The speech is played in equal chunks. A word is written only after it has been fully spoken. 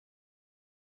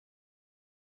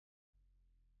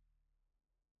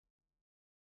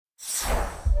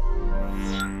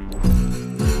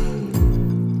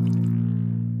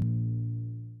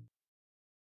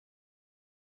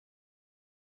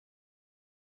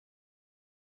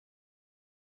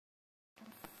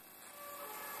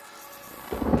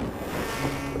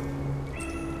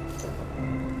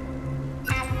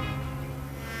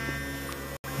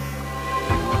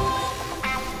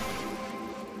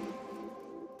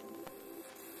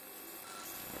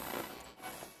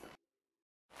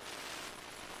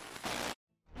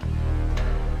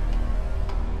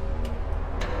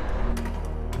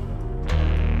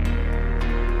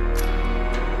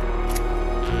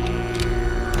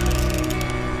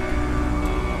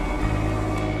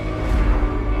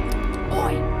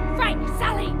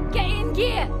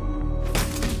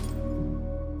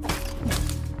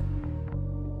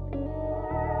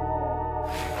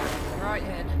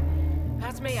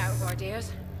out of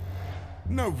ideas.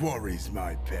 No worries,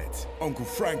 my pet. Uncle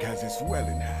Frank has this well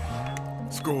in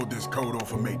hand. Scored this coat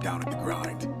off a mate down at the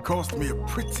grind. Cost me a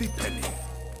pretty penny.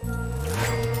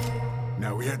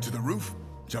 Now we head to the roof,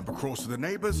 jump across to the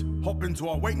neighbors, hop into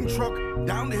our waiting truck,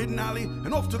 down the hidden alley,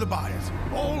 and off to the buyers.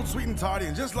 All sweet and tidy,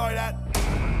 and just like that...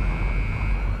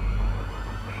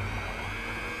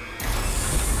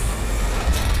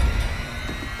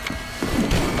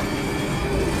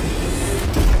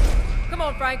 Come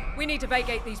on, Frank. We need to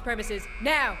vacate these premises,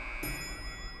 now!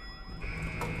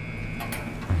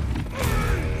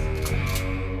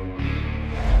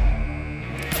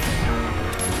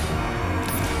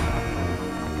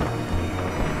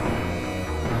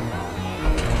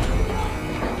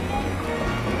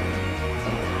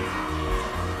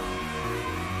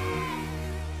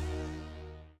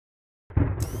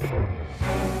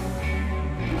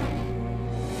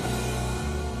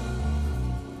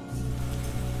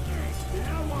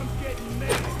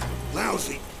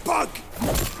 Lousy bug!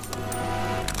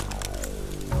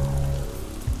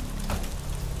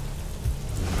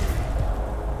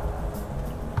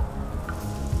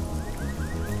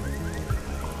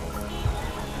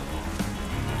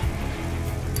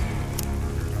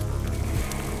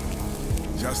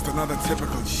 Just another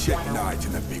typical shit night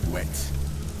in the big wet.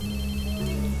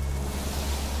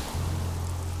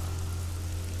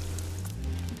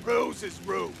 Rules is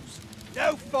rules.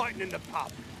 No fighting in the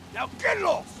pub. Now get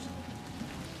lost!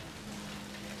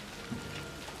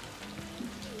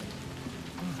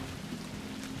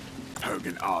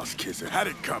 Hogan ass kisser, had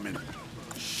it coming.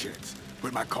 Shit,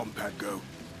 where'd my compact go?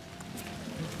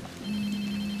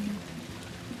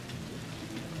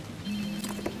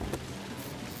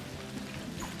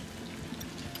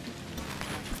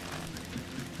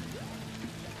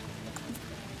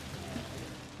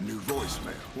 New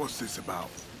voicemail, what's this about?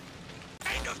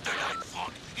 End of the line,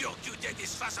 Frank. Your due date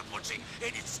is fast approaching,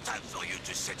 and it's time for you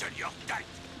to settle your debt.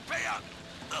 Pay up,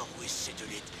 or we settle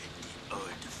it the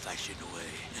old-fashioned way.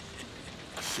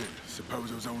 Shit, suppose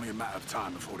it was only a matter of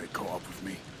time before they caught up with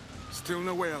me. Still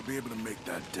no way I'll be able to make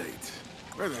that date.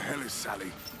 Where the hell is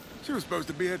Sally? She was supposed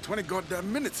to be here 20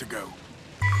 goddamn minutes ago.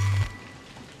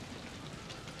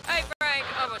 Hey, Frank.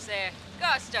 Almost there.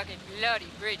 Got stuck in bloody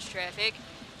bridge traffic.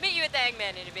 Meet you at the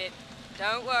Hangman in a bit.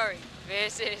 Don't worry.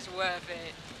 This is worth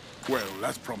it. Well,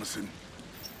 that's promising.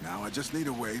 Now I just need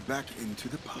a way back into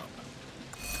the pub.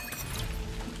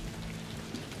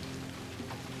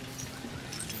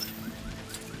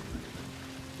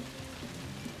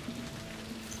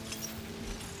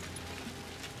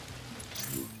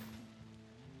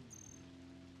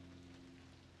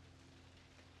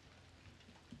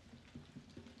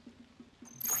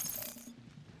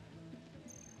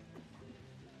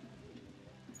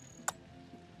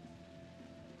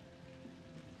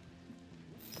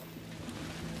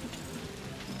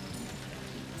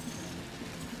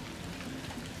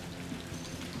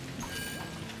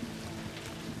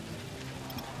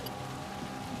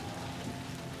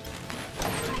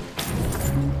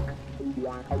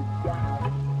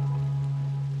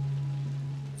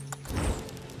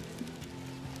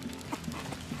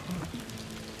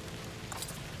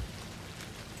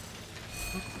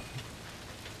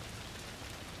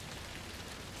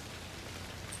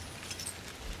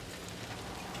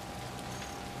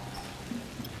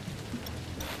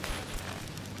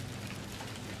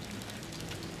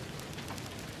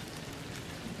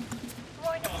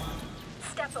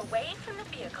 Step away from the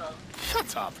vehicle.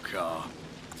 Shut up, car.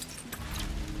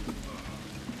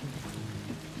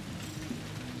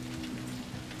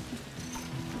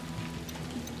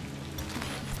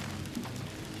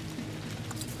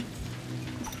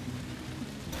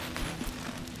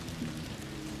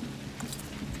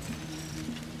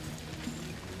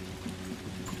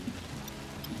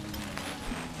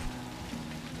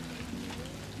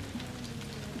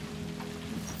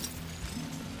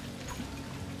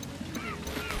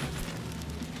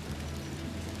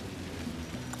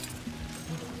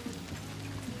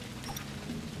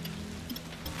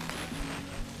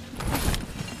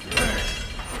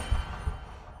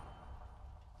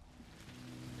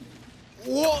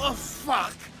 What the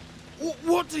fuck?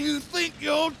 What do you think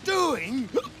you're doing?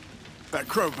 That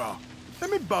crowbar. Let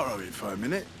me borrow it for a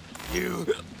minute.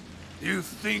 You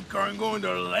think I'm going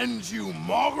to lend you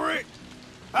Margaret?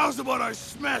 How's about I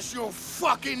smash your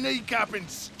fucking kneecap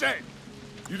instead?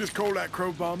 You just call that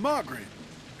crowbar Margaret?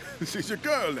 She's your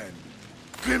girl, then?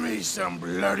 Give me some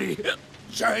bloody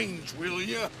change, will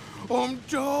you? I'm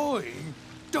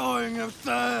dying of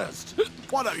thirst.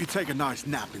 Why don't you take a nice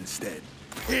nap instead?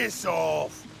 Piss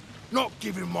off. Not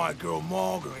giving my girl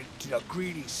Margaret to a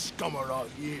greedy scummer like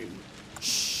you.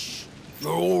 Shh.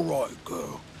 You're all right,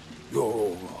 girl. You're all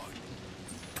right.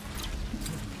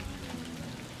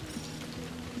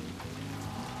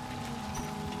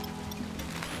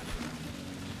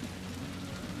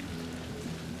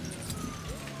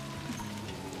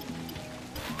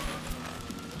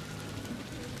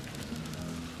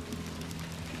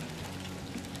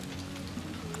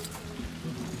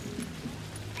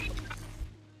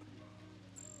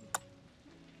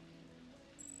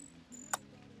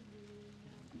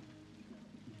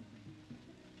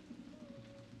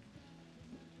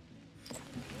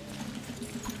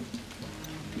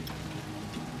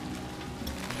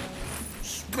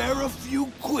 Spare a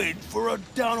few quid for a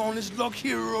down-on-his-luck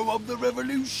hero of the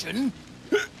revolution?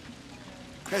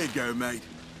 Here you go, mate.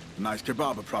 A nice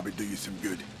kebab will probably do you some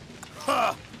good.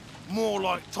 Ha! More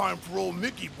like time for old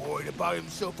Mickey boy to buy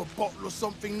himself a bottle of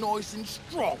something nice and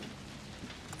strong.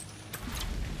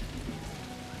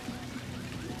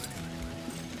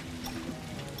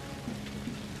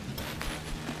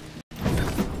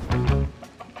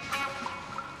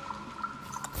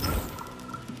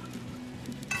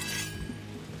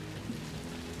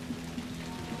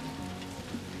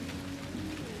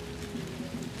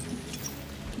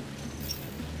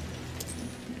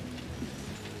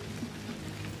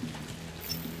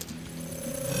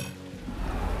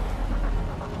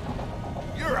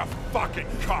 You're a fucking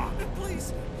cop!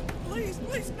 Please, please,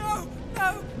 please, no,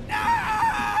 no,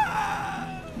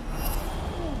 no!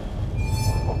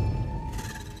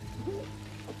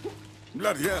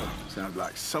 Bloody hell. Sounds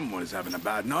like someone is having a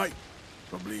bad night.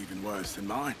 Probably even worse than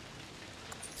mine.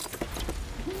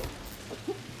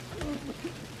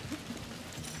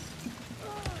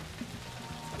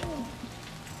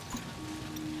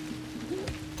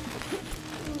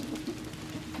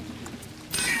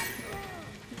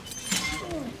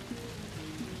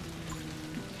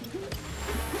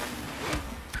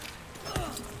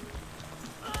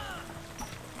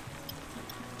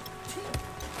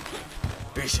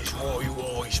 This is why you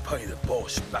always pay the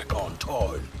boss back on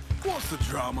time. What's the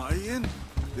drama, Ian?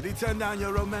 Did he turn down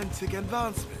your romantic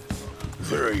advancements?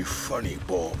 Very funny,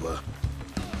 Barber.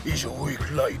 He's a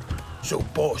week late, so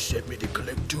boss sent me to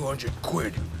collect 200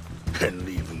 quid and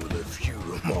leave him with a few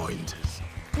reminders.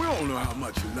 We all know how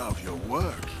much you love your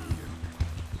work,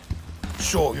 Ian.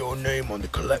 Saw your name on the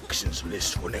collections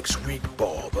list for next week,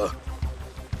 Barber.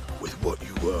 With what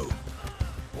you owe,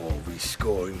 or be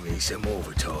scoring me some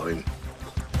overtime.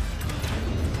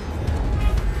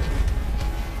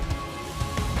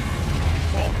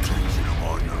 I'll teach you to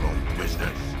mind your own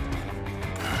business.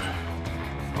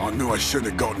 I knew I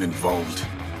shouldn't have gotten involved.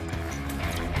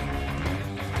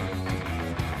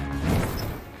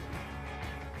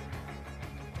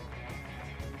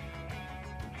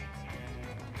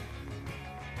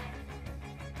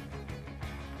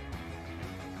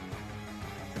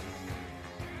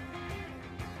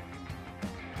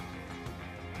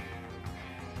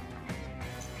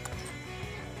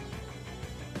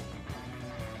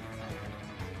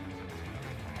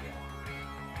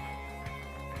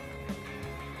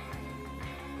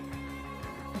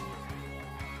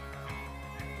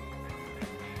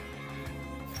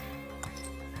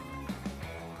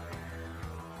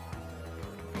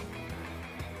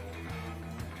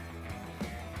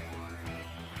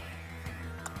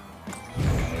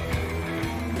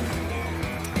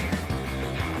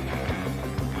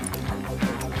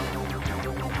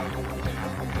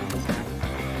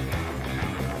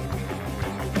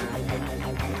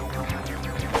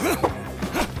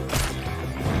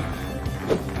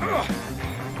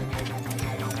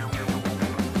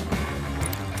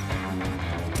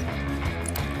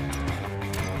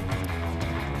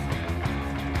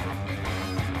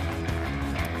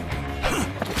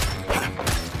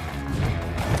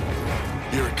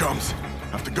 Here it comes.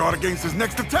 Have to guard against his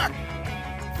next attack.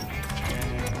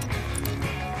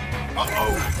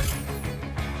 Uh-oh.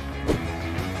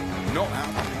 Not out.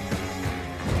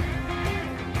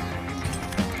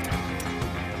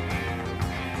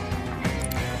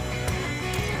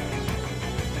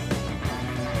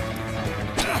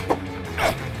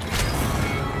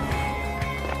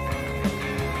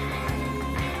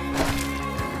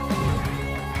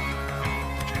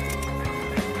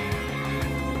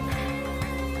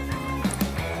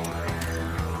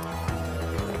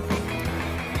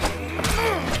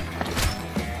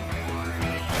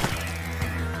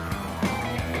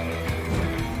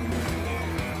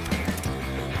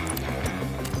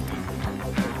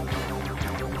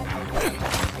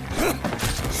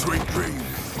 Sweet dream.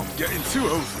 I'm getting too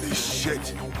old for this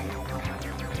shit.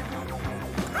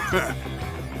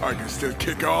 I can still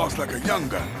kick ass like a young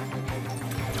gun.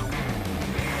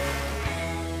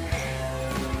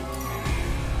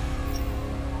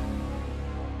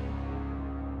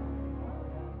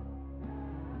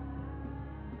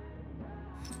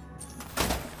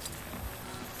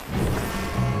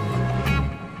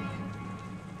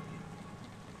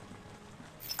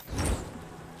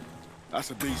 That's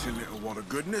a decent little wad of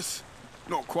goodness.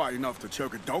 Not quite enough to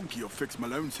choke a donkey or fix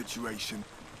Malone's situation,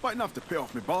 but enough to pay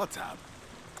off my bar tab.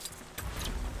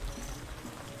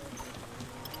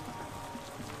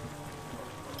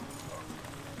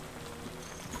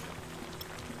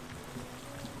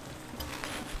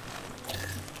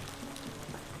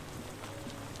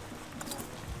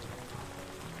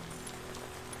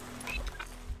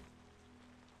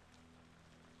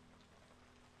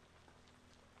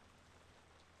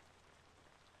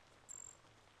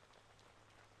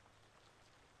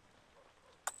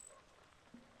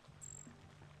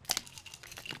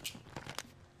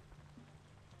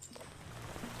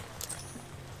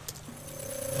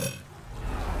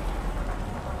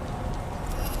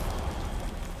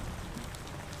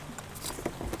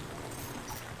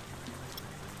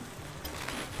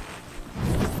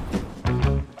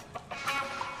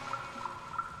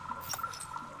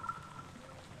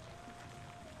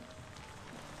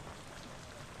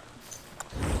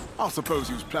 I suppose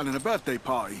he was planning a birthday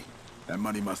party. That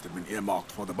money must have been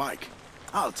earmarked for the bike.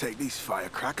 I'll take these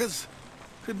firecrackers.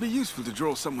 Could be useful to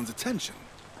draw someone's attention.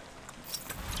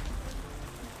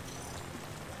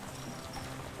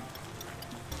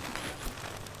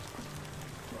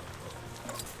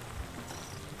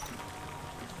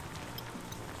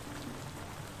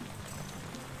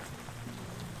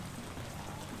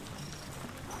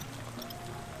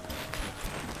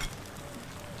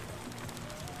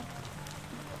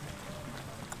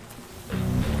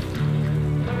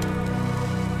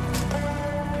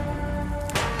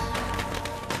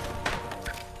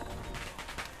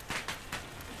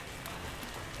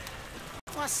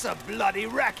 What's a bloody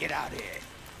racket out here?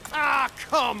 Ah,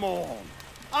 come on!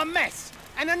 A mess,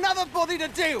 and another body to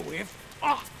deal with?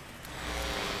 Ah.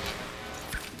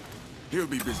 He'll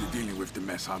be busy dealing with the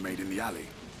mess I made in the alley.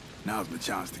 Now's my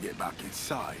chance to get back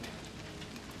inside.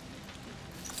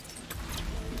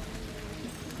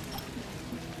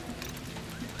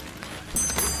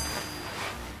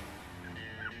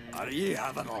 Are you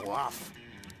having a laugh?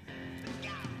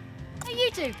 Hey,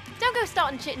 you two, don't go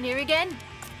starting shit in here again.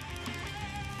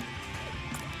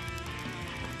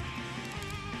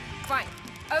 Frank,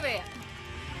 over here.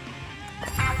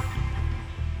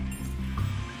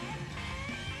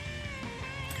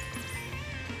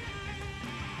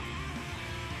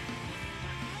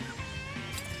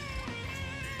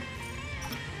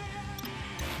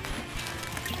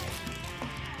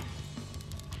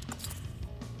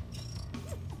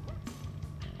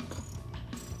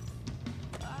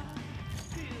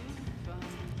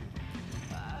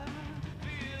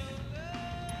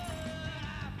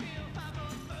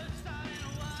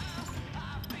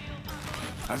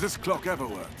 Has this clock ever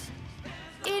worked?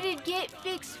 It'd get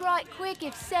fixed right quick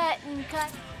if Saturn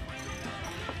cut.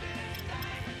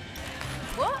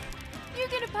 What? You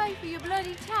gonna pay for your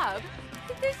bloody tab?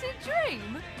 Is this a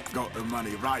dream? Got the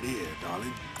money right here,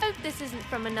 darling. Hope this isn't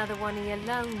from another one of your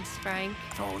loans, Frank.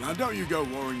 Oh, now don't you go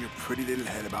worrying your pretty little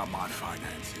head about my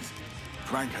finances.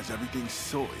 Frank has everything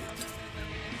sorted.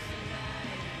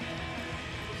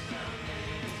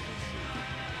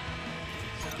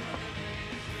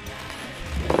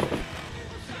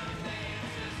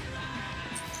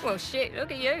 Well, shit,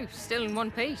 look at you, still in one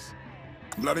piece.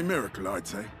 Bloody miracle, I'd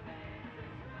say.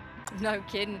 No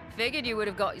kidding. Figured you would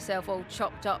have got yourself all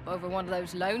chopped up over one of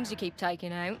those loans you keep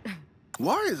taking out.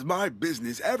 Why is my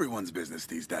business everyone's business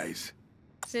these days?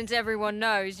 Since everyone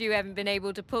knows you haven't been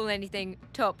able to pull anything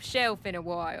top shelf in a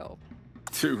while.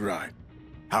 Too right.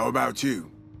 How about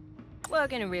you?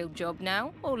 Working a real job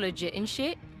now, all legit and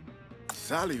shit.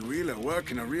 Sally Wheeler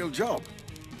working a real job.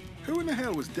 Who in the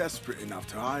hell was desperate enough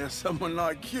to hire someone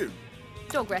like you?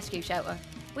 Dog rescue shelter.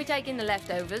 We take in the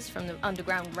leftovers from the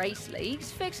underground race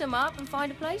leagues, fix them up and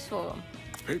find a place for them.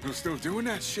 People still doing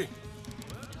that shit?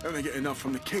 Don't they get enough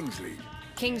from the Kings League?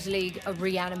 Kings League are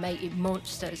reanimated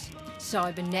monsters,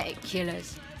 cybernetic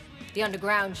killers. The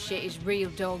underground shit is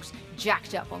real dogs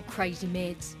jacked up on crazy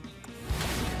mids.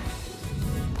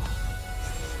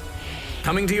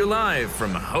 Coming to you live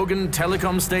from Hogan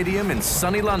Telecom Stadium in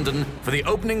sunny London for the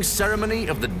opening ceremony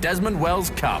of the Desmond Wells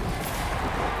Cup.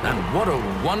 And what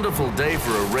a wonderful day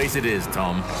for a race it is,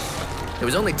 Tom. It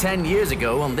was only 10 years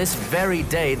ago on this very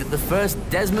day that the first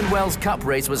Desmond Wells Cup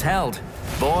race was held.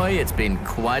 Boy, it's been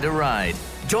quite a ride.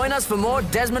 Join us for more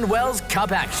Desmond Wells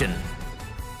Cup action.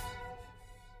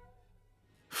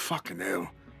 Fucking hell.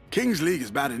 Kings League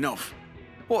is bad enough.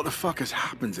 What the fuck has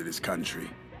happened to this country?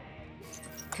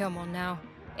 Come on now.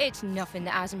 It's nothing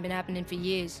that hasn't been happening for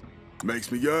years.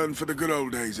 Makes me yearn for the good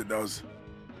old days, it does.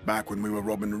 Back when we were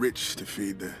robbing the rich to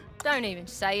feed the... Don't even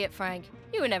say it, Frank.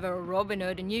 You were never a Robin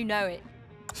Hood and you know it.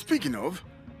 Speaking of,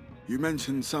 you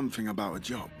mentioned something about a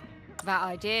job. That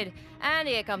I did. And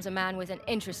here comes a man with an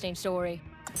interesting story.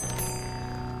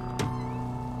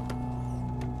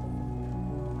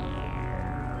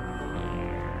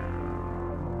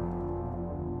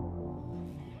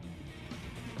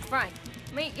 Frank,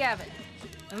 meet Gavin.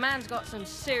 The man's got some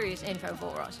serious info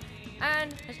for us,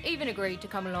 and has even agreed to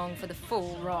come along for the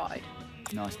full ride.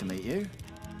 Nice to meet you.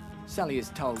 Sally has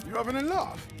told... You having a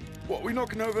laugh? What, we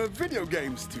knocking over a video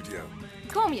game studio?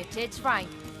 Calm your tits, Frank.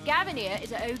 Gavin here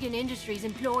is a Hogan Industries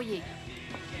employee.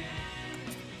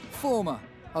 Former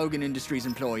Hogan Industries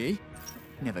employee.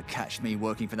 Never catch me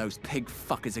working for those pig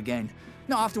fuckers again.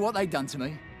 Not after what they done to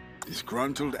me.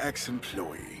 Disgruntled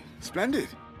ex-employee. Splendid.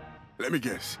 Let me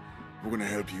guess. We're gonna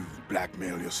help you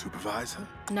blackmail your supervisor?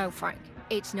 No, Frank.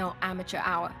 It's not amateur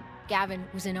hour. Gavin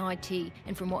was in IT,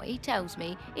 and from what he tells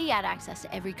me, he had access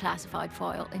to every classified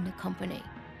file in the company.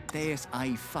 There's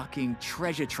a fucking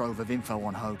treasure trove of info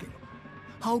on Hogan.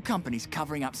 Whole company's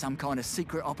covering up some kind of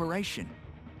secret operation.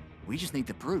 We just need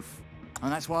the proof.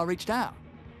 And that's why I reached out.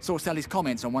 Saw Sally's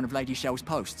comments on one of Lady Shell's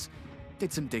posts.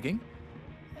 Did some digging.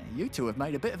 You two have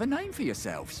made a bit of a name for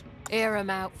yourselves. Hear him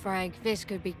out, Frank. This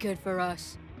could be good for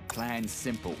us. Plan's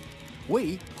simple.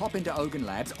 We pop into Hogan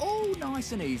Labs, all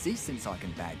nice and easy since I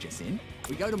can badge us in.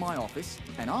 We go to my office,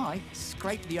 and I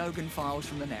scrape the Hogan files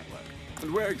from the network.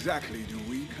 And where exactly do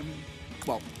we come in?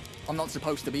 Well, I'm not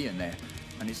supposed to be in there,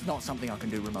 and it's not something I can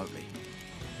do remotely.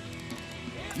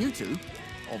 You two,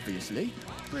 obviously,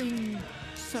 bring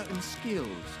certain skills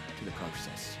to the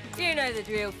process. You know the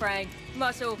drill, Frank.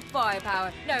 Muscle,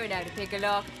 firepower, knowing how to pick a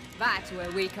lock. That's where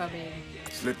we come in.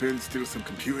 Slip in, steal some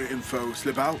computer info,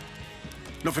 slip out?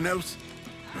 Nothing else?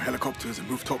 No helicopters and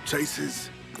rooftop chases?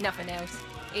 Nothing else.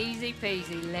 Easy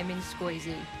peasy, lemon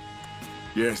squeezy.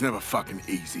 Yeah, it's never fucking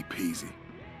easy peasy.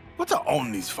 What's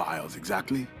on these files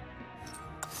exactly?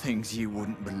 Things you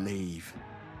wouldn't believe.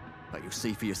 But you'll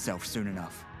see for yourself soon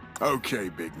enough. Okay,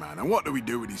 big man. And what do we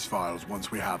do with these files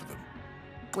once we have them?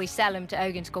 We sell them to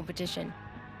Hogan's competition.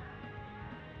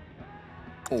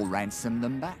 Or ransom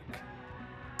them back.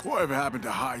 Whatever happened to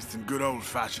heists and good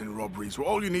old-fashioned robberies where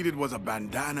all you needed was a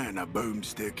bandana and a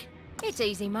boomstick? It's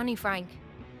easy money, Frank.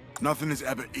 Nothing is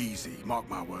ever easy, mark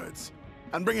my words.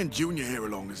 And bringing Junior here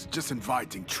along is just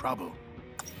inviting trouble.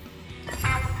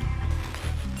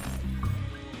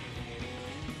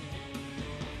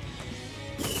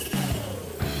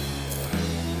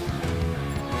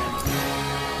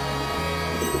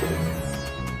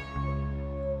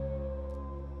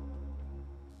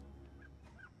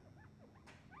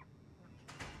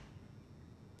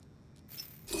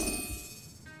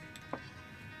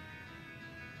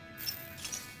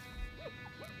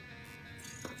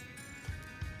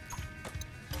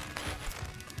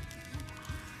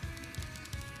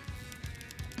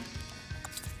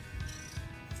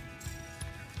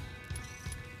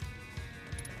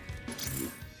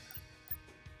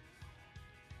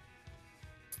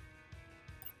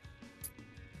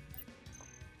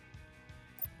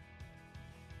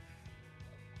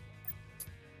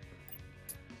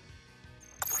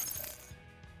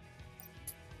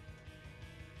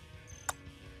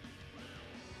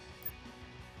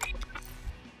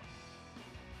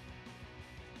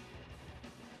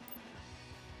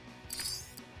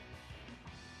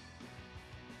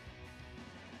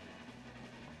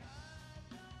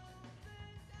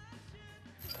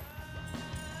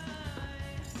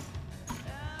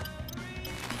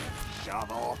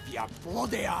 Shove off your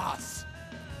bloody ass!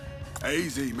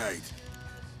 Easy, mate.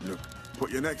 Look,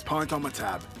 put your next pint on my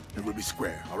tab, and we'll be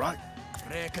square, all right?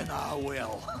 Reckon I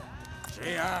will.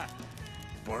 See ya?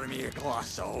 Pour me a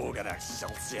glass of Hogan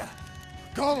Excelsior.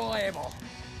 Good label.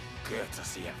 Good to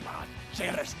see you, man.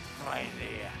 Cherished friend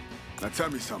here. Now tell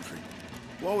me something.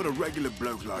 Why would a regular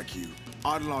bloke like you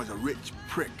idolize a rich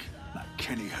prick like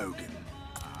Kenny Hogan?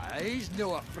 He's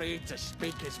no afraid to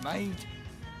speak his mind.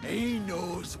 He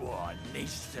knows what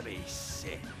needs to be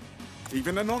said.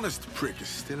 Even an honest prick is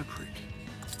still a prick.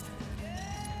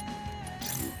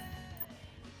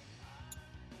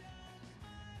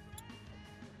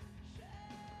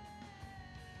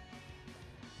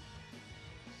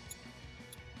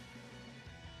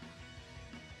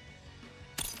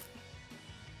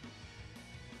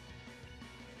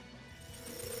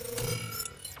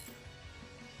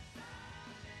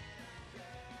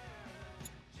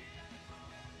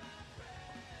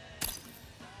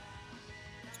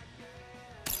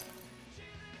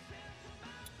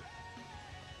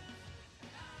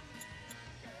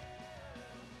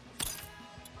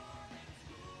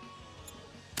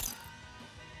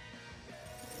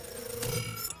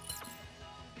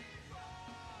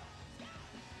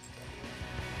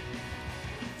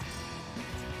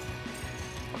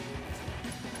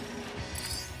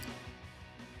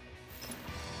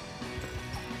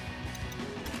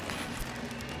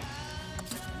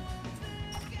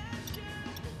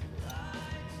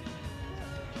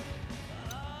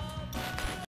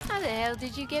 hell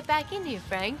did you get back in here,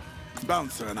 Frank?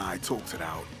 Bouncer and I talked it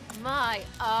out. My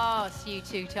arse, you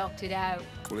two talked it out.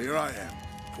 Well, here I am.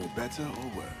 For better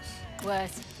or worse?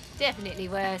 Worse. Definitely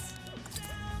worse.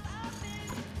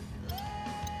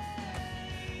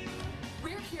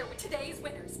 We're here with today's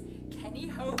winners. Kenny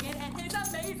Hogan and his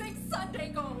amazing Sunday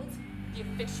Gold. The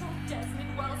official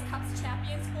Desmond Wells Cup's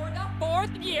champions for the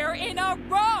 4th year in a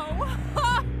row.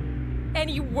 Ha!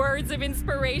 Any words of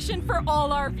inspiration for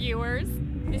all our viewers?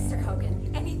 Mr.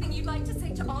 Hogan, anything you'd like to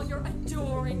say to all your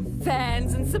adoring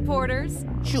fans and supporters?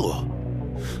 Sure.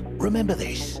 Remember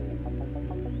this.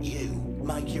 You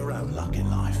make your own luck in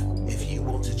life. If you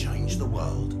want to change the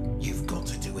world, you've got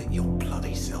to do it your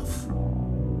bloody self.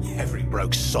 Every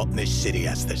broke sot in this city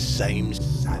has the same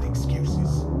sad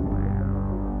excuses.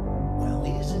 Well,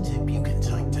 here's a tip you can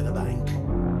take to the bank.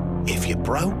 If you're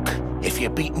broke, if you're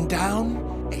beaten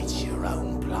down, it's your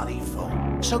own bloody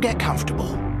fault. So get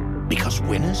comfortable, because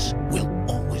winners will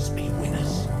always be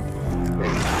winners.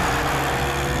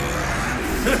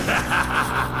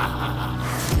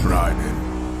 Right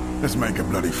then. Let's make a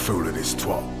bloody fool of this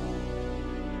twat.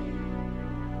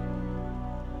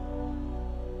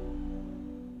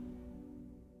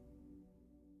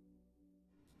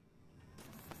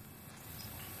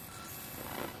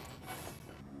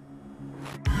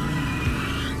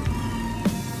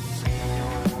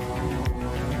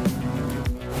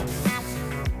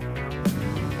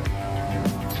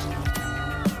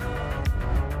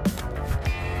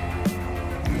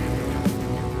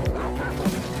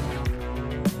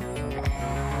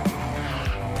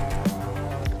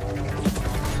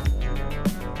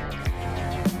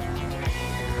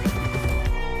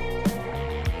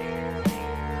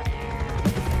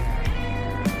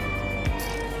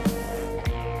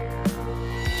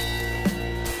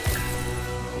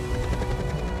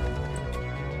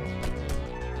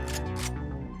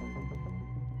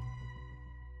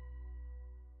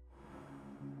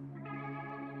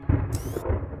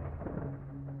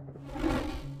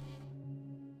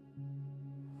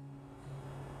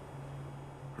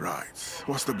 Right.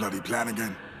 What's the bloody plan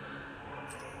again?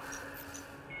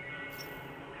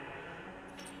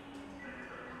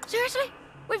 Seriously?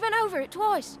 We've been over it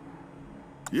twice.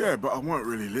 Yeah, but I weren't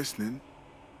really listening.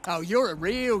 Oh, you're a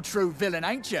real true villain,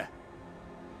 ain't you?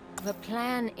 The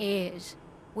plan is,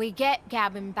 we get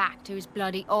Gavin back to his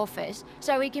bloody office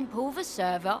so he can pull the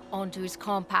server onto his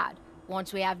compad.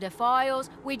 Once we have the files,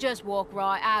 we just walk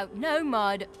right out. No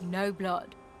mud, no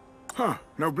blood. Huh,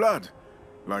 no blood.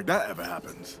 Like that ever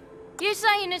happens. You're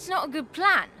saying it's not a good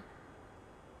plan?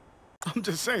 I'm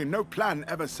just saying, no plan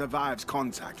ever survives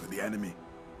contact with the enemy.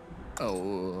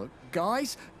 Oh,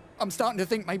 guys, I'm starting to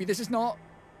think maybe this is not...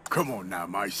 Come on now,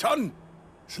 my son.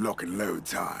 It's lock and load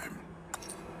time.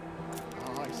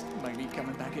 Oh, maybe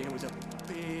coming back here was a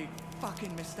big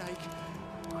fucking mistake.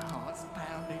 My heart's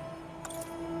pounding.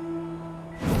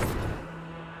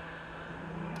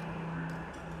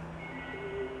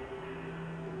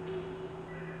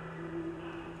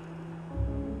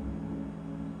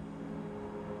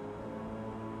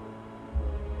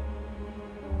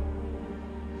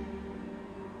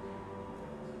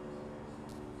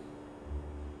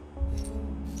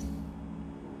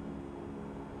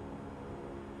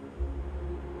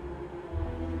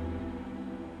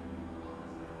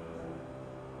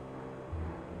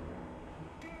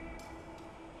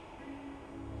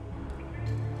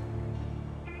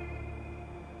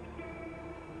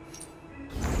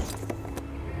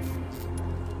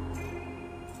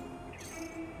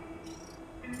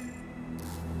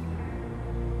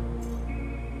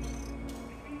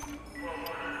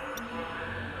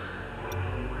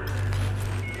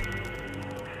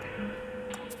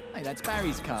 Hey, that's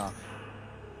Barry's car.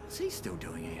 What's he still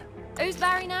doing here? Who's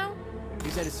Barry now?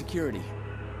 He's head of security.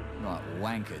 Right,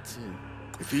 wanker, too.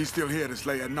 If he's still here this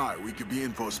late at night, we could be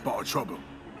in for a spot of trouble.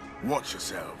 Watch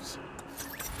yourselves.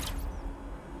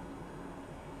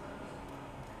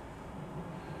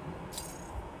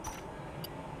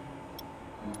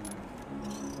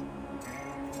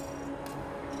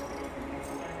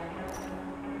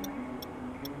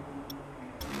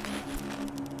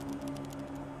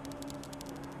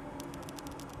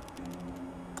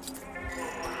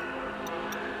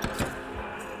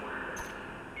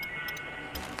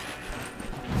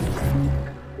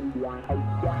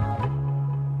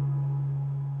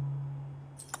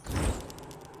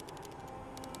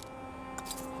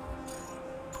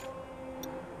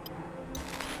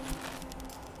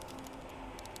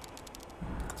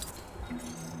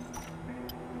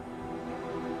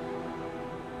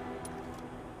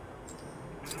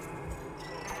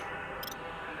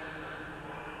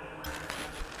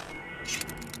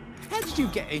 How did you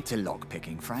get into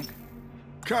lockpicking, Frank?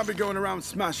 Can't be going around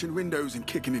smashing windows and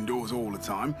kicking in doors all the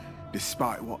time,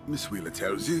 despite what Miss Wheeler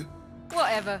tells you.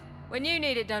 Whatever. When you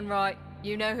need it done right,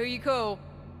 you know who you call.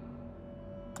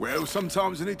 Well,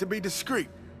 sometimes you need to be discreet,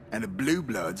 and the Blue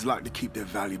Bloods like to keep their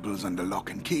valuables under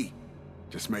lock and key.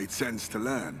 Just made sense to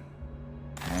learn.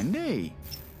 Handy.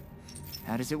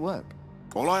 How does it work?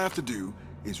 All I have to do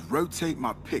is rotate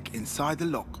my pick inside the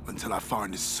lock until I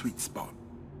find a sweet spot.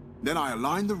 Then I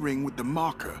align the ring with the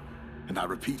marker, and I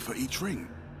repeat for each ring.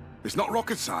 It's not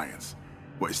rocket science,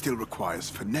 but it still requires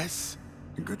finesse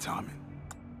and good timing.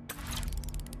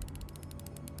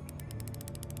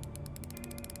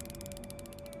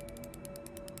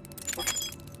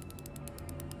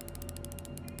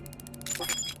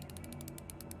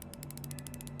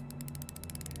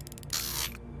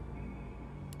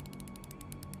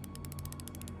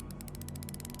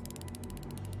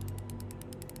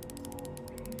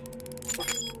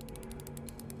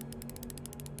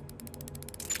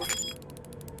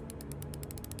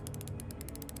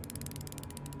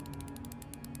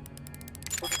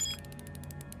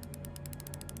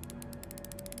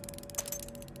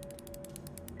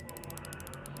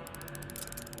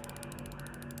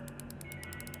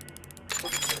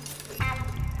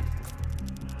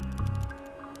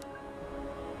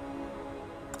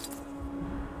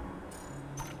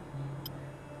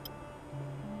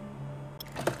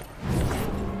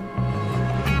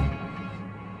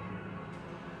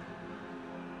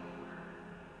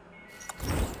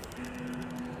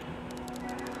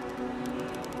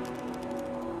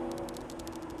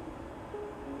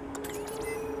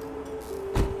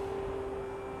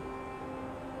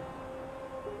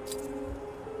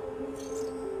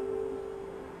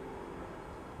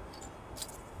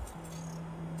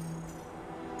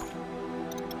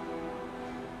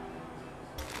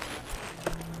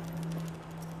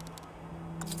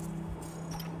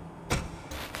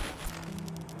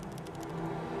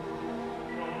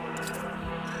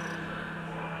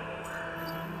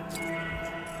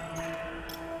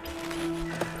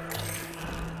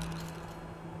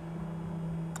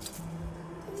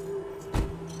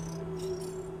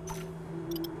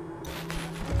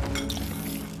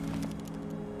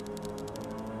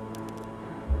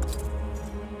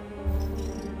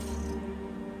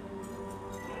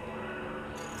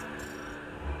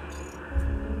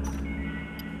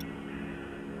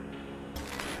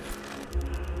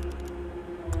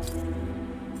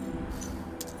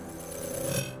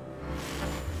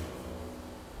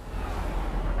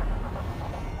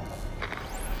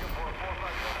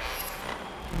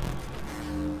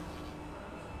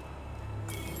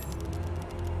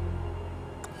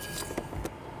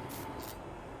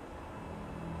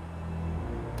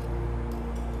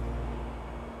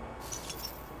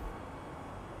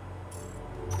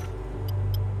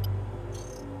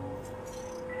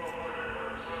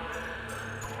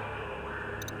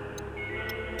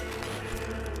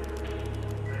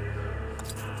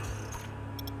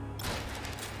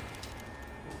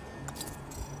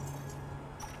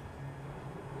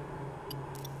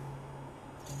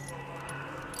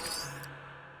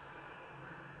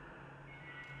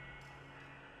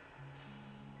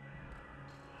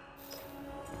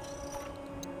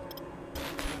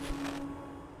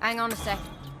 Hang on a sec.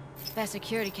 There's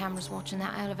security cameras watching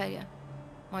that elevator.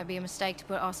 Might be a mistake to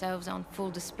put ourselves on full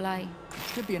display.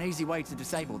 Could be an easy way to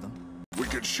disable them. We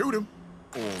could shoot him.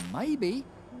 Or maybe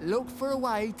look for a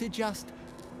way to just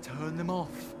turn them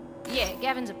off. Yeah,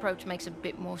 Gavin's approach makes a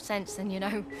bit more sense than, you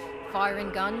know,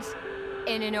 firing guns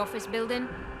in an office building.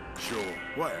 Sure,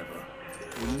 whatever.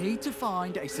 We need to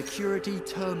find a security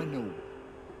terminal.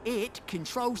 It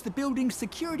controls the building's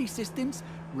security systems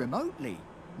remotely.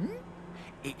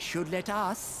 It should let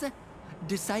us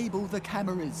disable the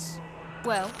cameras.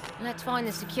 Well, let's find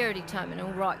the security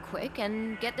terminal right quick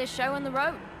and get this show on the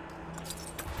road.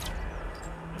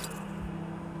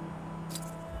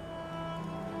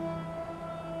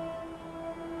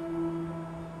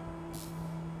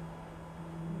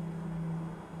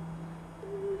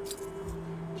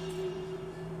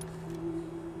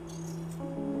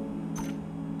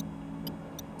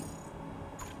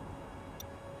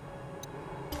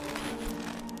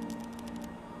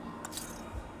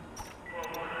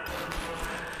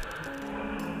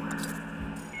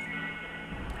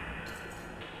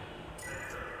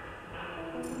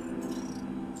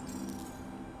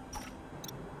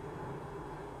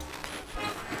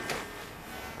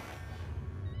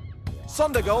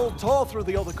 Sunday Gold tore through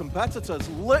the other competitors,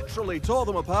 literally tore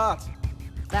them apart.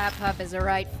 That pup is a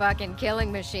right fucking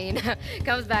killing machine.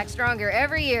 Comes back stronger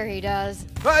every year, he does.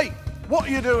 Hey! What are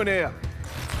you doing here?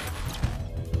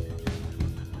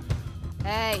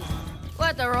 Hey,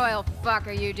 What the royal fuck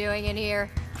are you doing in here?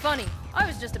 Funny, I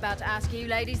was just about to ask you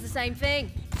ladies the same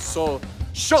thing. So,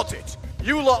 shut it!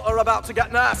 You lot are about to get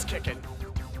an ass kicking.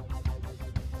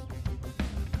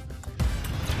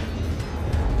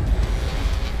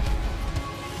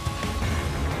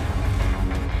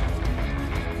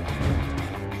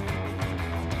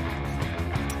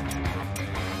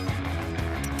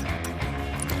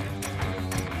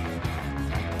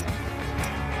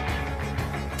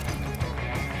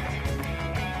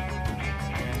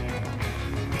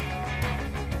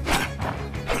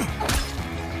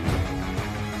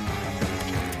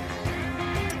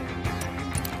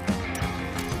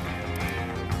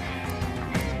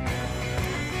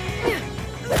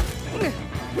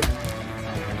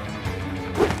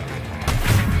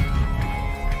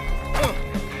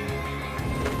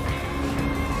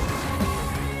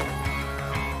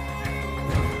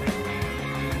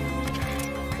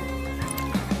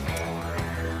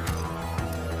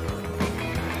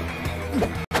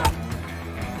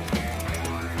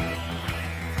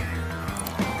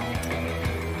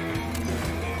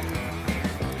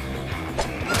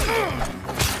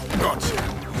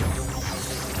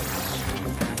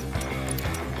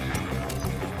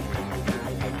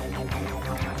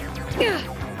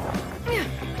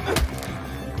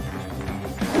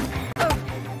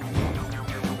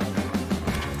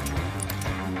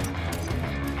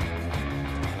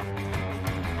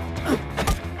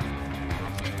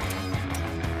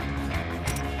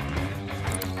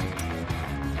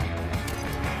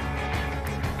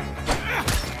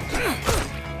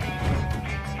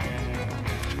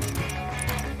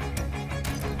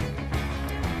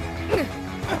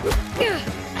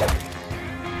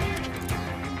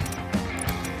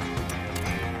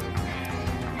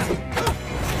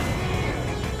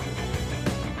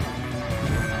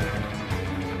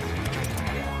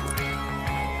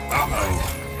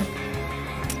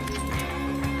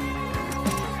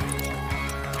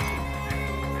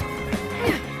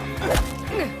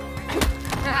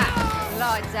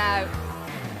 Lights out.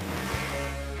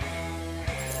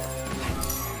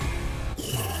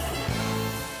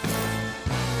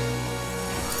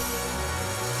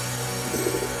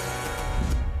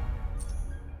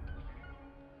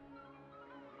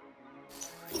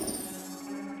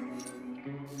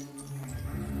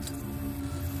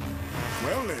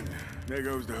 Well then, there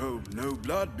goes the whole no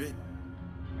blood bit.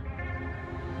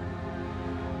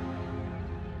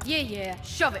 Yeah,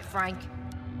 shove it, Frank.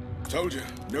 Told you,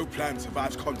 no plan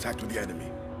survives contact with the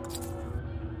enemy.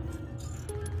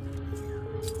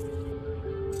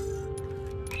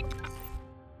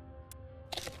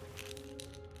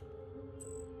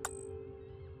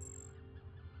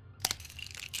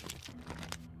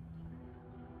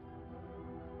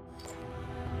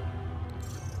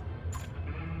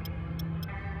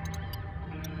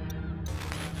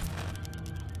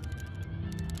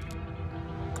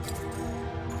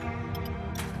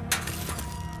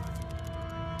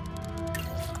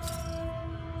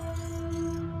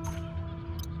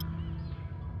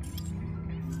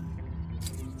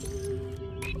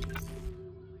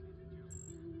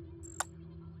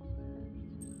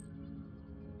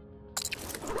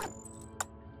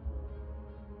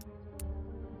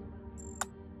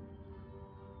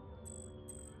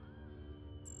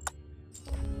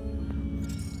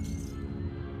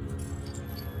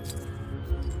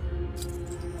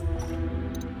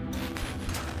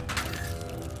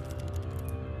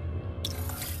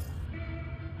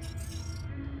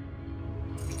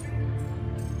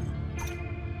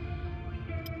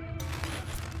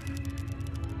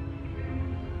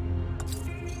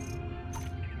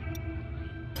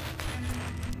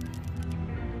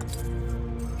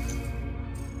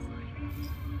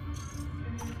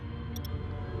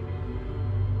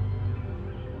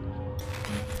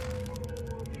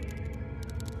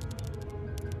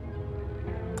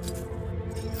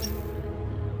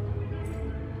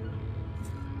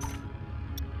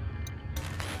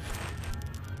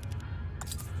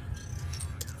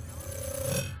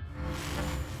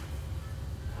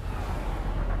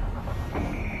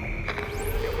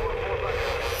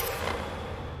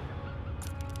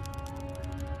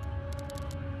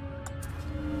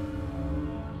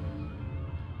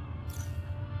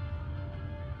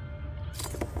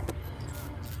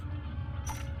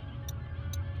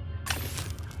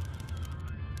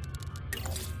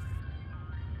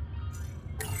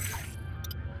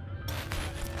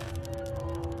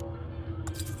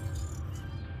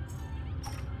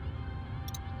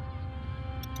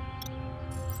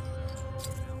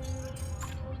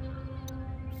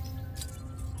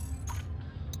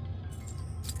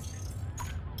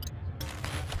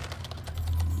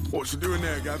 What's you doing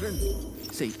there, Gavin?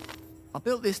 See, I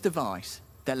built this device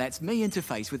that lets me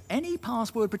interface with any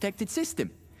password-protected system.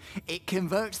 It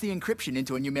converts the encryption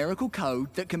into a numerical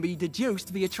code that can be deduced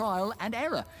via trial and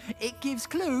error. It gives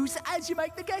clues as you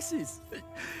make the guesses.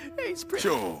 It's pretty...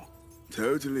 Sure,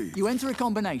 totally. You enter a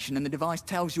combination and the device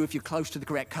tells you if you're close to the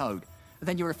correct code.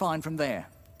 Then you refine from there.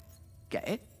 Get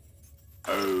it?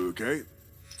 Okay.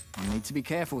 You need to be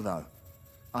careful, though.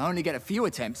 I only get a few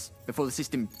attempts before the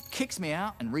system kicks me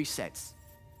out and resets.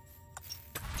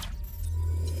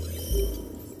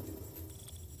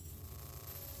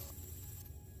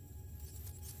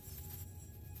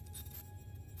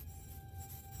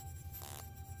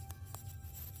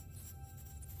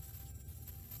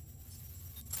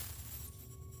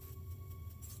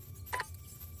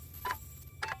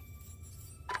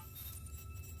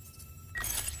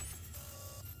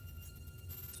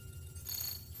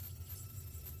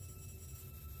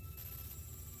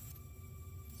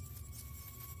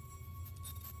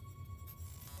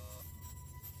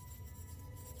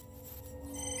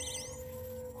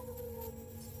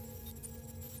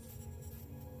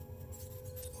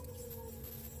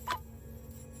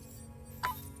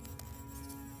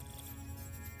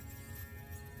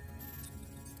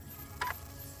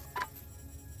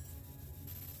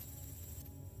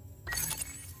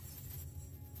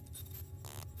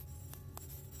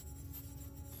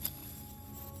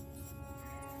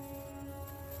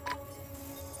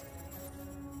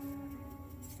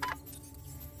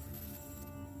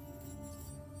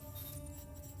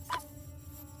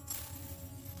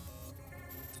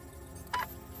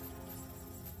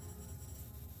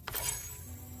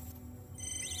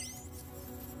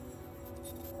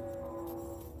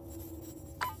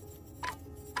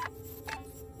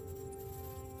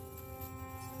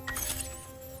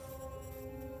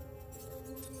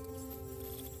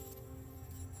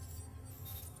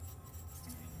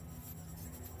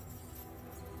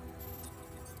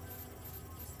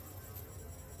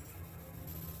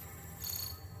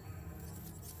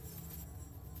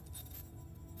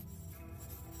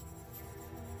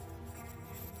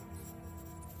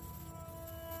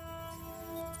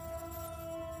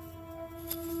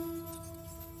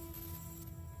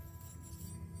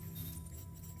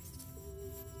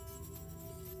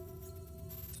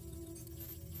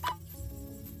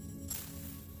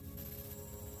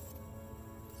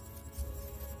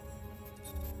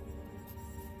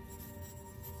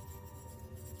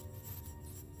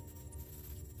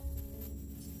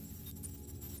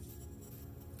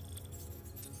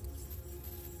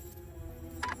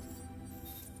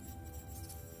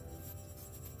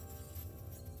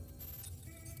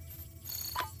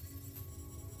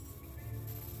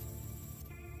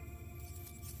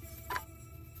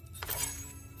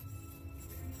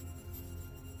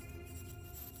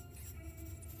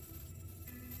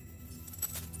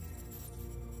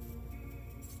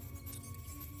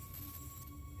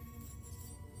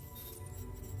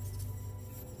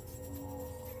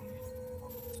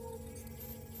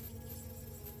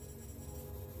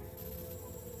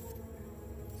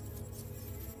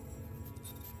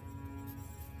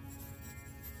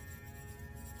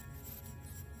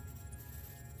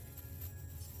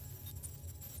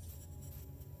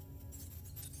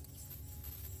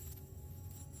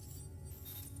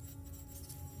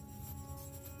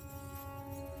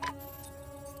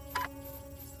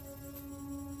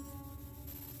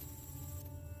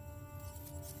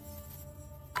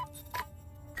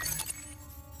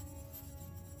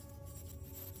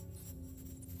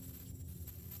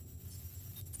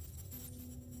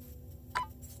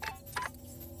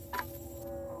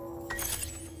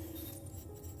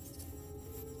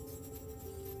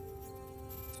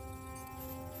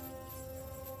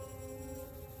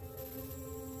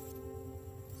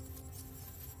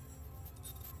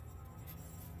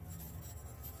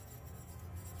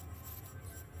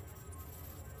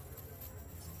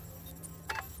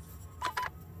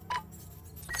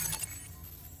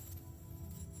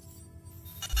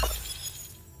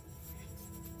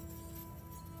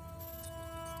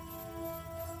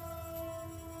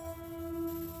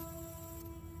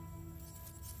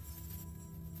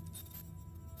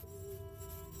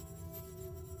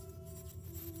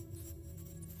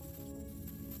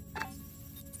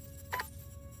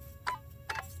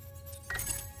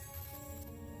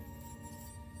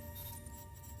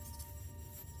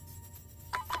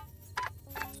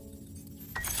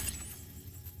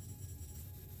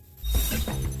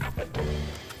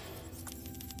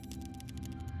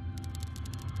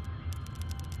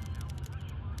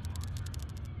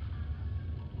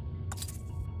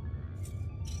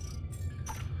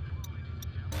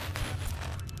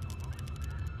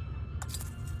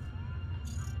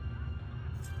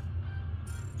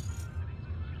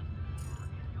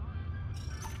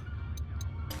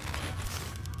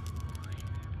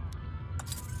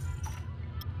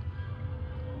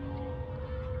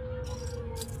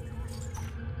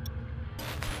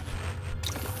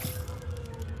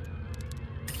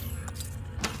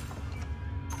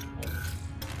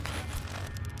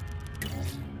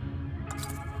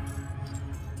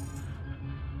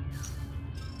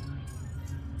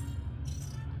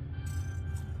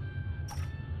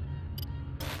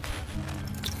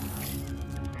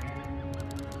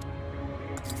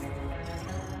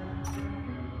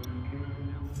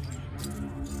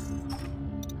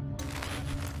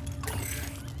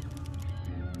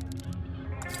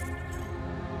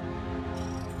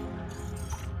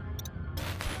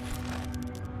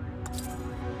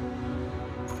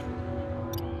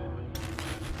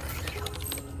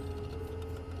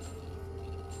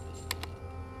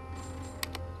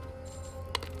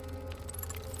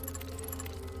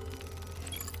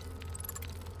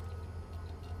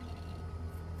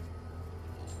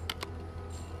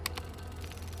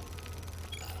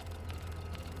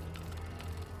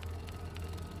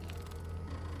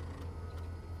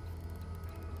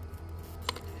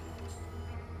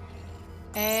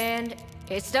 And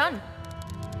it's done.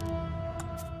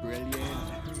 Brilliant.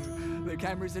 The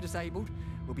cameras are disabled.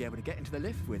 We'll be able to get into the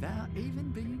lift without even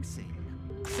being seen.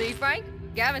 See, Frank?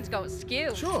 Gavin's got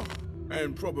skills. Sure.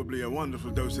 And probably a wonderful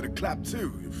dose of the clap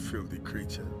too, you filthy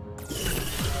creature.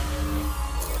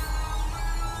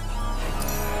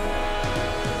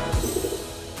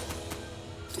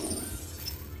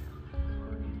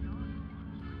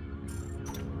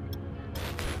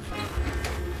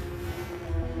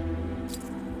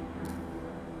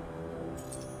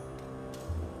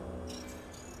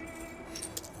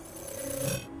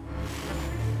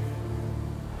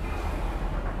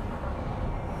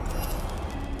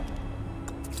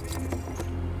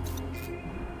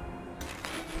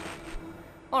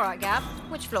 All right, Gav.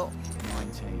 Which floor?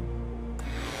 19.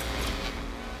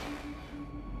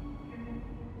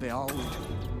 Behold,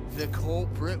 the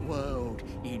corporate world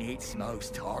in its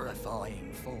most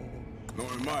horrifying form.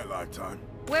 Not in my lifetime.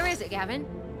 Where is it, Gavin?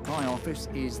 My office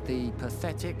is the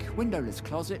pathetic windowless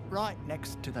closet right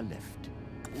next to the lift.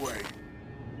 Wait,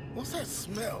 what's that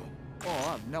smell? Oh,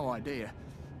 I have no idea.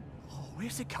 Oh,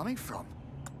 where's it coming from?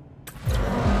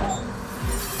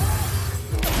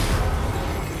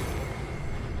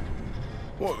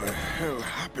 What the hell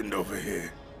happened over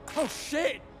here? Oh,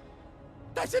 shit!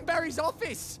 That's in Barry's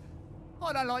office!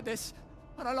 I don't like this.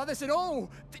 I don't like this at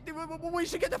all. We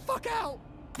should get the fuck out.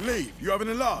 Leave? You having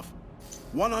a laugh?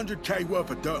 100K worth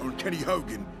of dirt on Kenny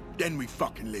Hogan, then we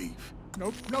fucking leave.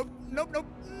 Nope, nope, nope, nope,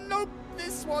 nope.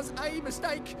 This was a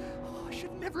mistake. Oh, I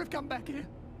should never have come back here.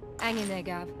 Hang in there,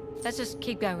 Gav. Let's just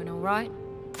keep going, all right?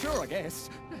 Sure, I guess.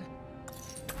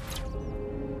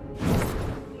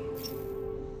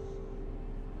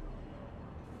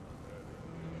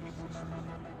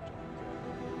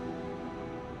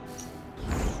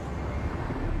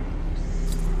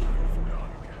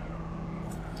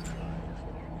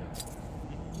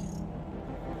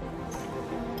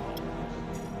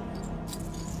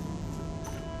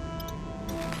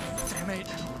 Damn it.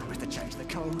 I wish to change the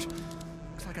code.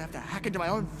 Looks like I have to hack into my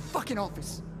own fucking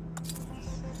office.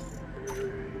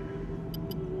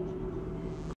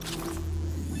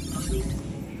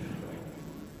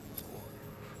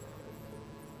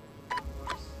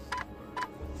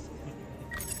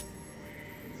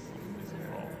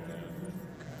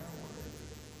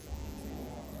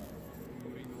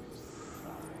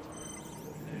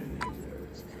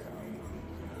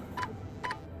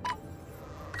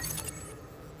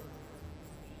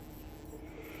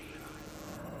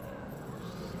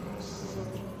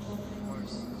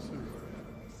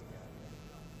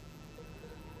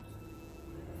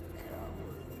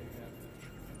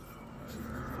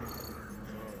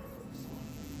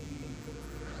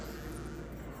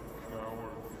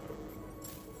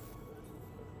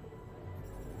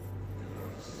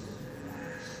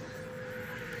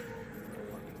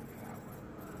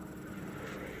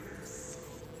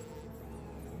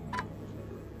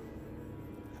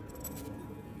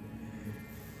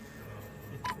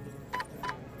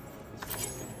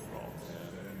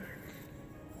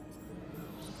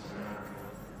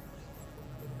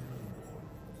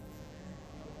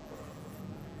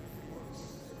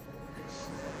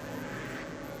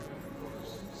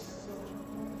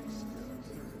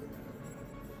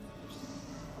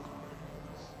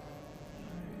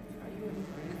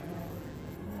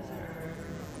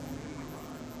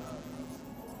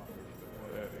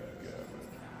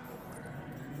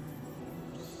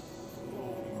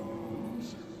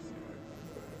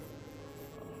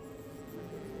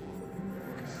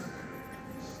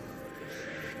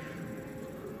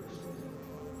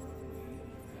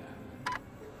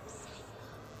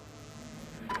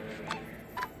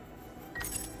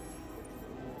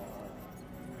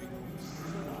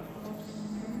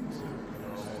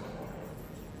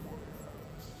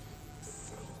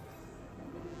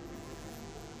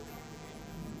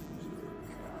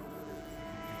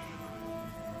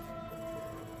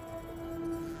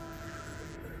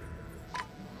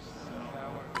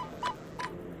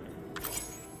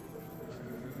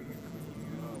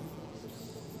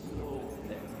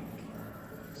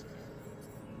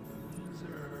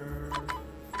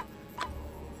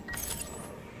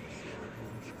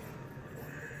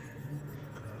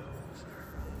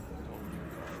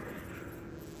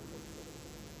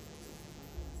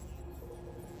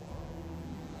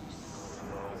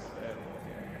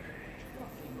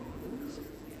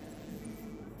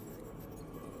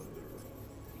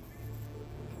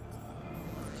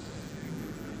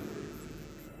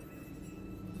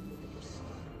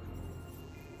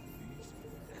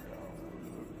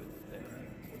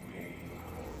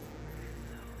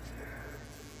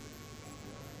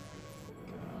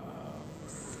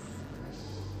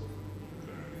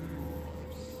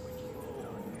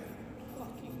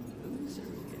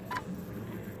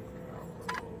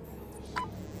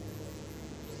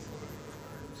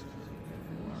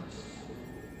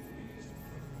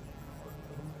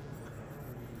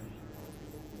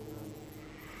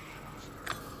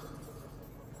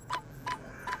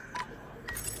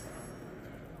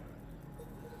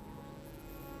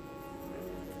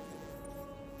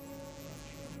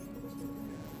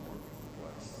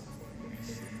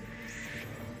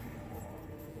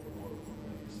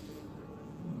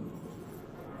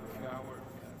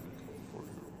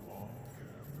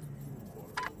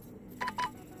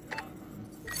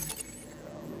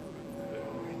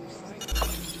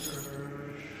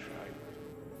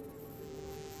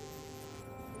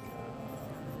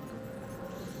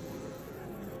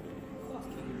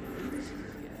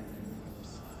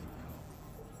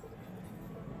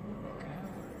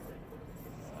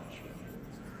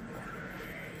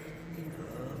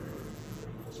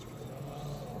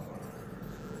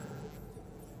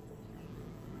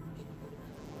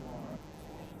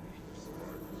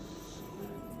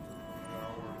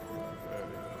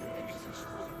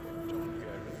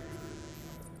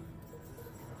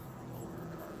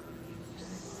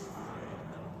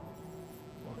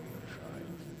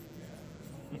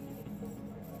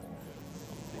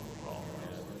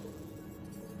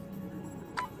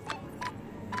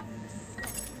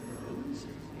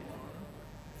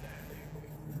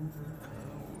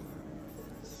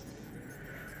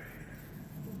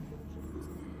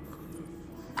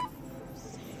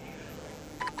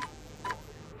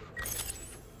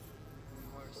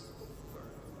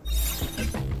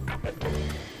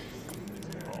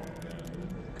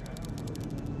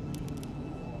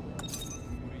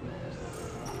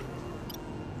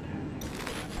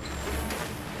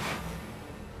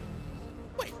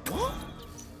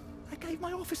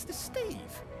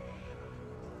 Steve?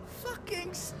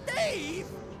 Fucking Steve?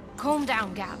 Calm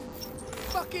down, Gav.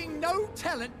 Fucking no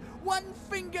talent, one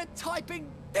finger typing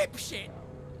dipshit.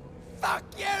 Fuck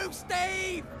you,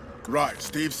 Steve! Right,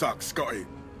 Steve sucks, Scotty.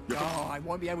 Oh, I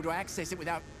won't be able to access it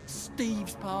without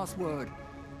Steve's password.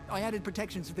 I added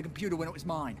protections to the computer when it was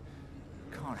mine.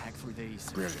 Can't hack through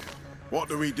these. Brilliant. What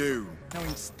do we do?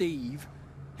 Knowing Steve,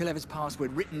 he'll have his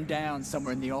password written down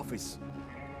somewhere in the office.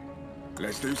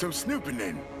 Let's do some snooping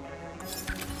then.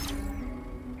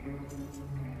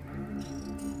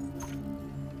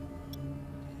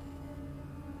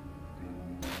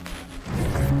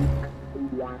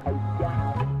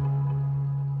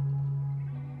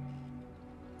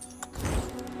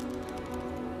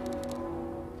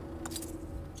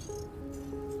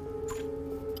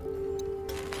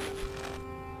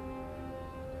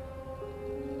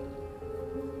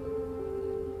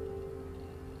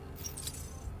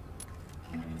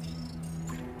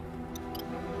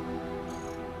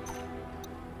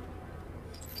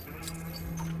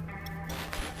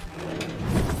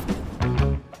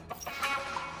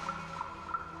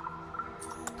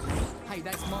 Hey,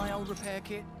 that's my old repair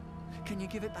kit. Can you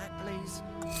give it back, please?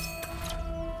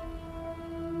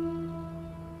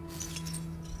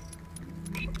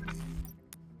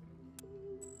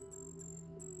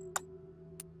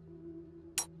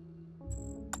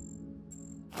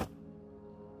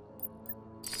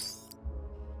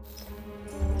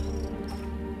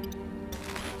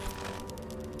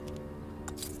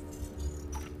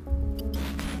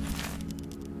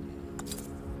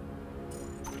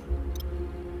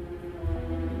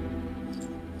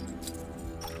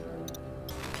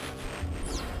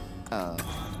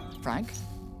 Frank?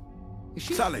 Is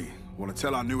she... Sally, want to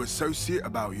tell our new associate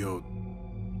about your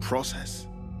process?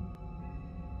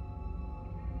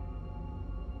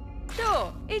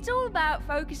 Sure, it's all about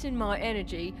focusing my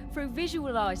energy through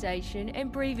visualization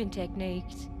and breathing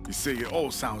techniques. You see, it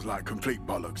all sounds like complete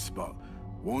bollocks, but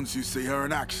once you see her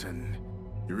in action,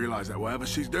 you realize that whatever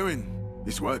she's doing,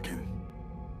 it's working.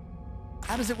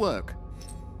 How does it work?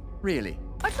 Really?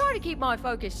 I try to keep my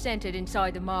focus centered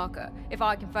inside the marker. If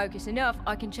I can focus enough,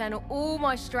 I can channel all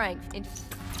my strength into...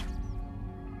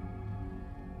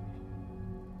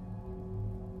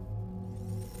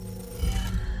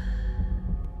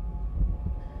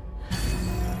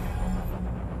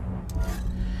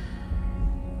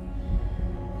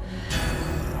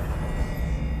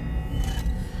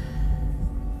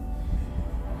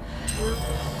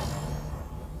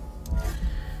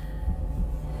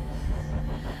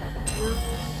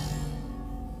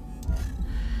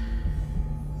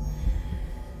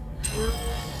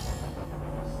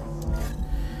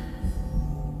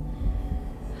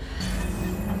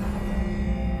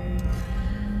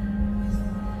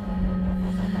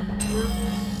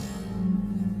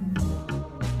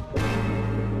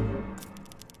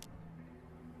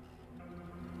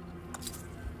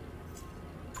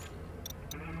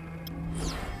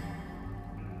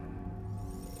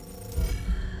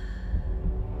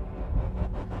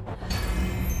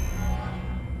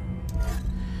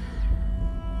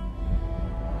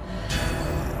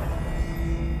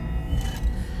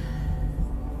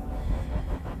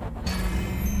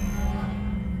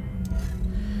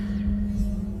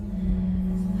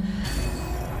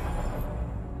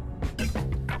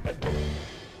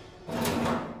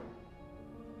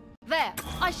 There,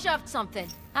 I shoved something.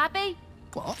 Happy?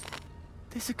 What?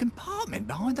 There's a compartment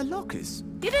behind the lockers.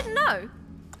 You didn't know?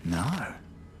 No.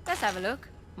 Let's have a look.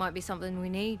 Might be something we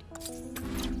need.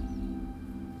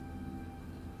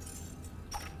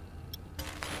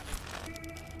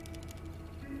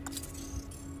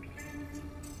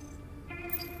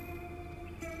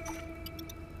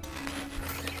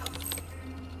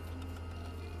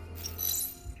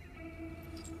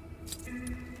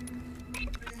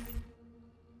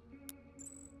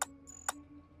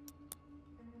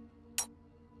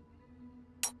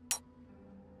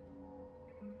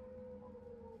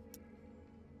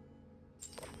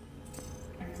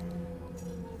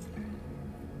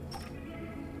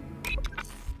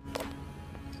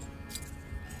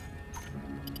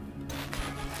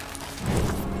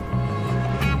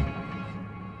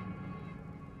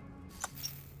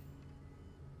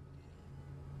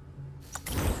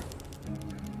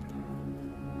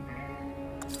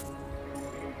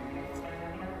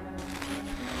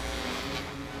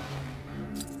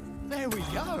 There we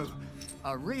go.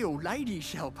 A real Lady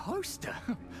Shell poster.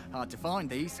 Hard to find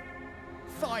these.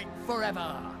 Fight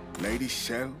forever. Lady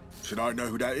Shell? Should I know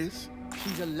who that is?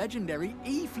 She's a legendary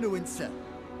e-fluencer.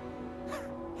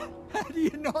 How do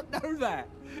you not know that?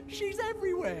 She's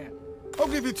everywhere. I'll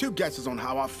give you two guesses on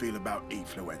how I feel about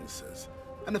influencers.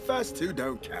 and the first two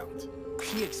don't count.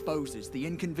 She exposes the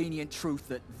inconvenient truth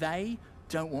that they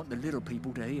don't want the little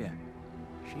people to hear.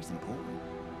 She's important.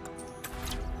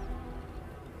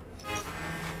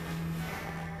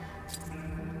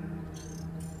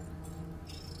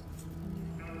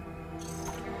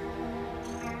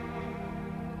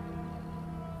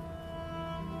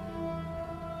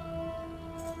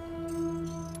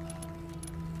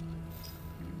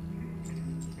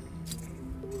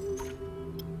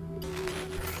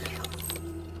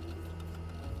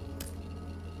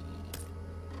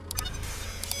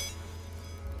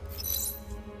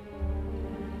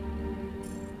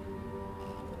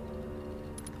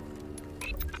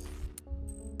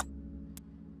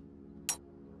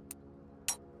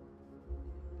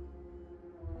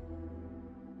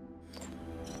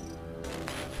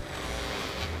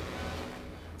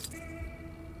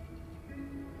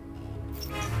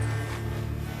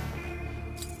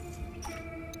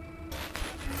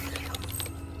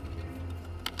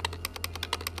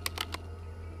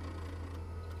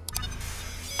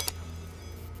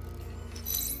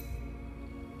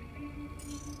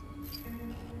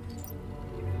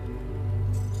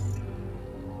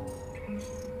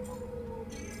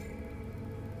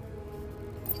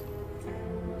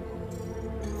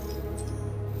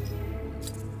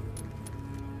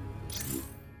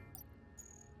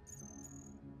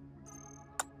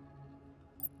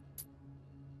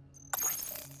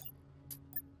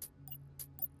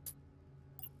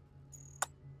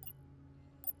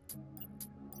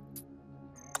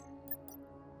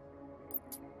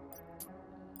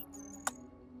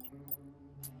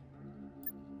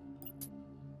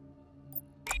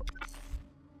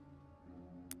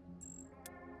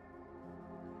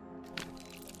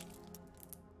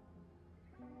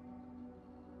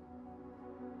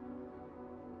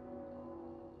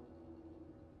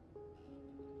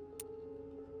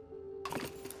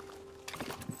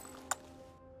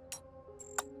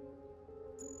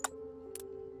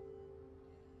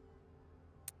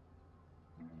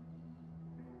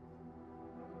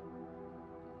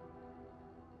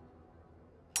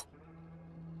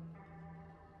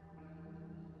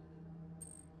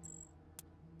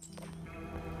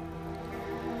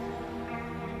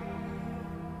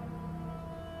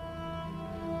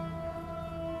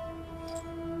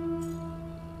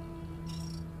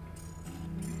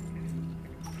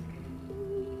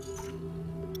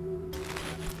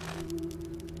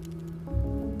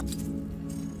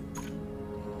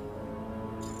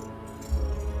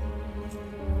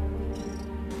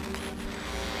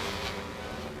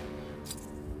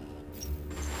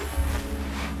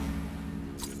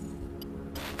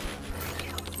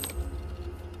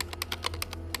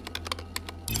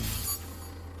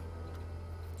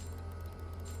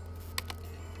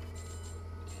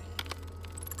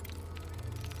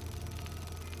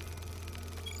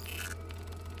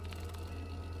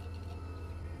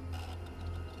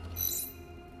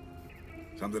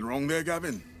 Something wrong there,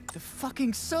 Gavin? The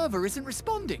fucking server isn't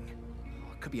responding.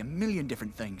 Oh, it could be a million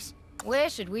different things.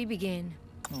 Where should we begin?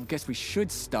 Well, I guess we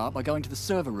should start by going to the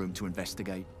server room to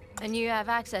investigate. And you have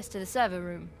access to the server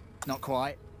room? Not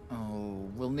quite. Oh,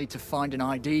 we'll need to find an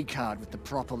ID card with the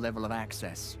proper level of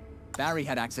access. Barry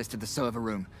had access to the server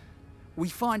room. We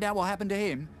find out what happened to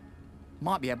him,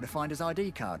 might be able to find his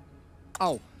ID card.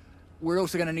 Oh, we're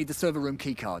also going to need the server room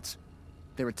keycards.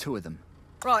 There are 2 of them.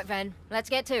 Right then, let's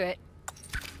get to it.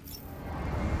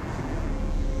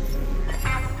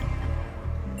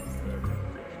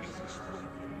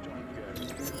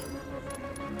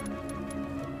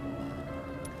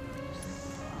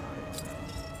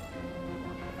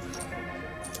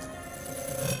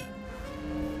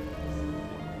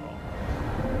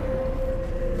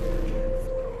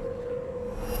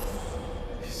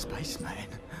 Spaceman.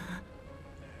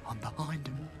 I'm behind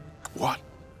him. What?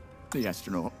 The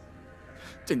astronaut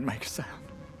didn't make a sound.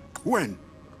 When?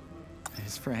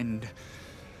 His friend.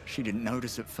 She didn't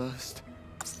notice at first.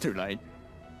 It's too late.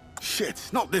 Shit,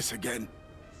 not this again.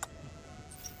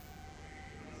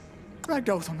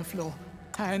 Ragdoll's on the floor.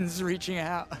 Hands reaching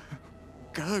out.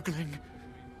 Gurgling.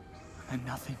 And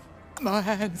nothing. My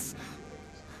hands.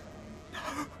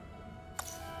 No.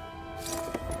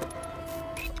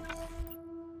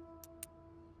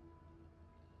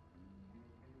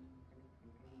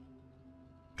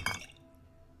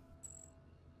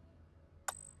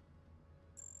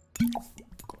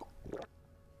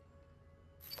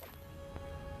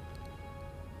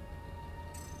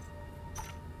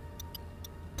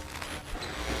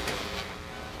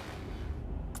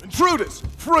 Intruders!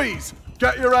 Freeze!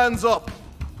 Get your hands up!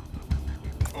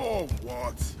 Oh,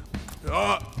 what?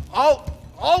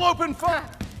 I'll open fire!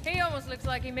 He almost looks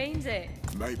like he means it.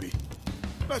 Maybe.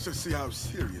 Let's just see how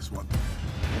serious one.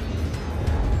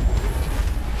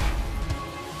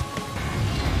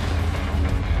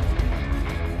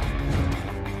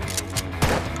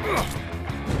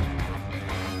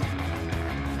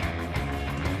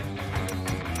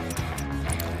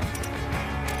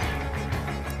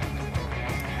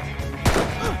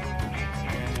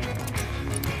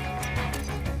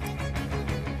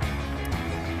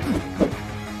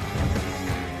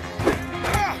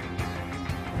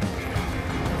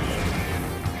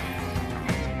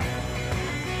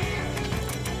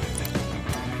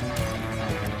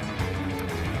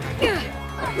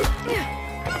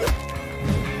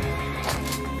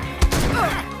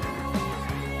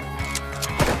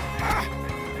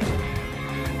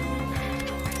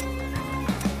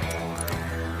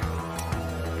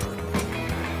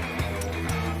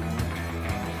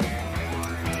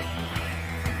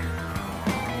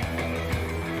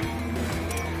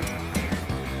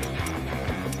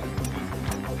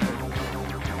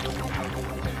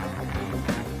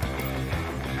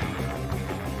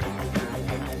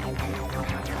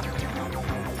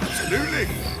 Absolutely.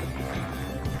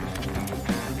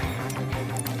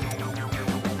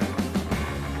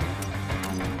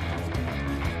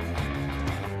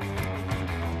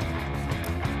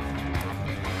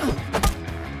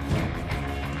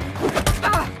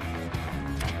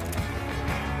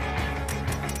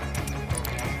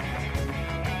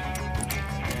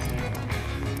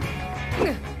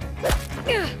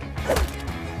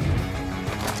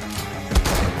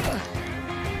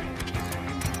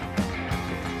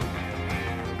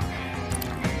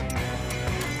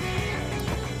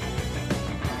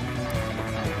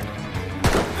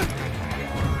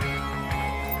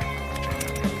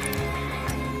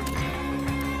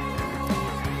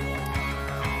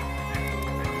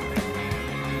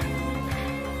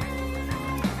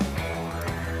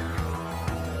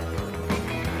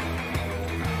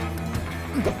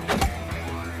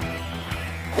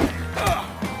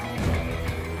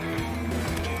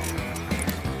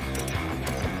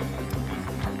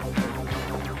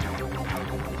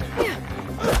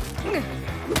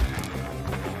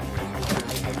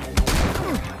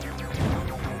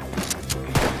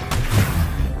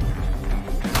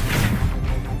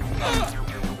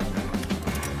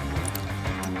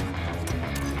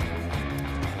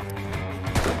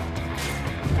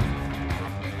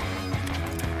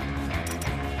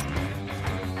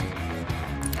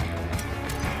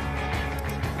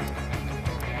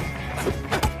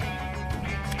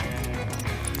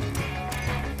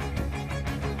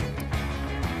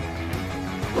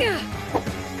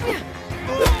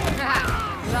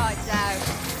 Lights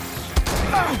out.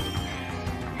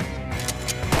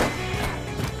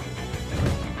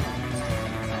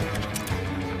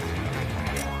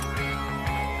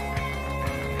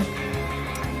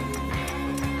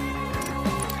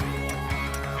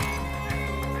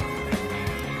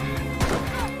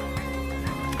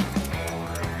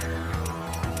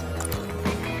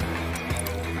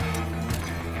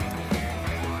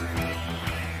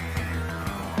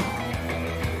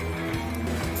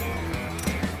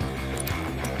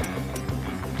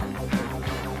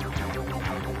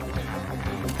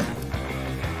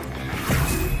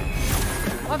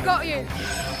 I've got you.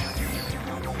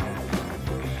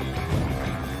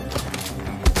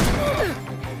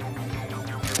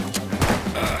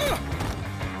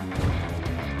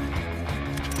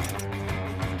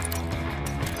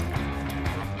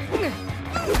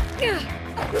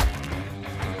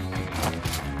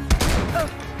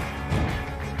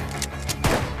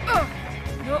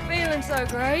 Not feeling so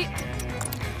great.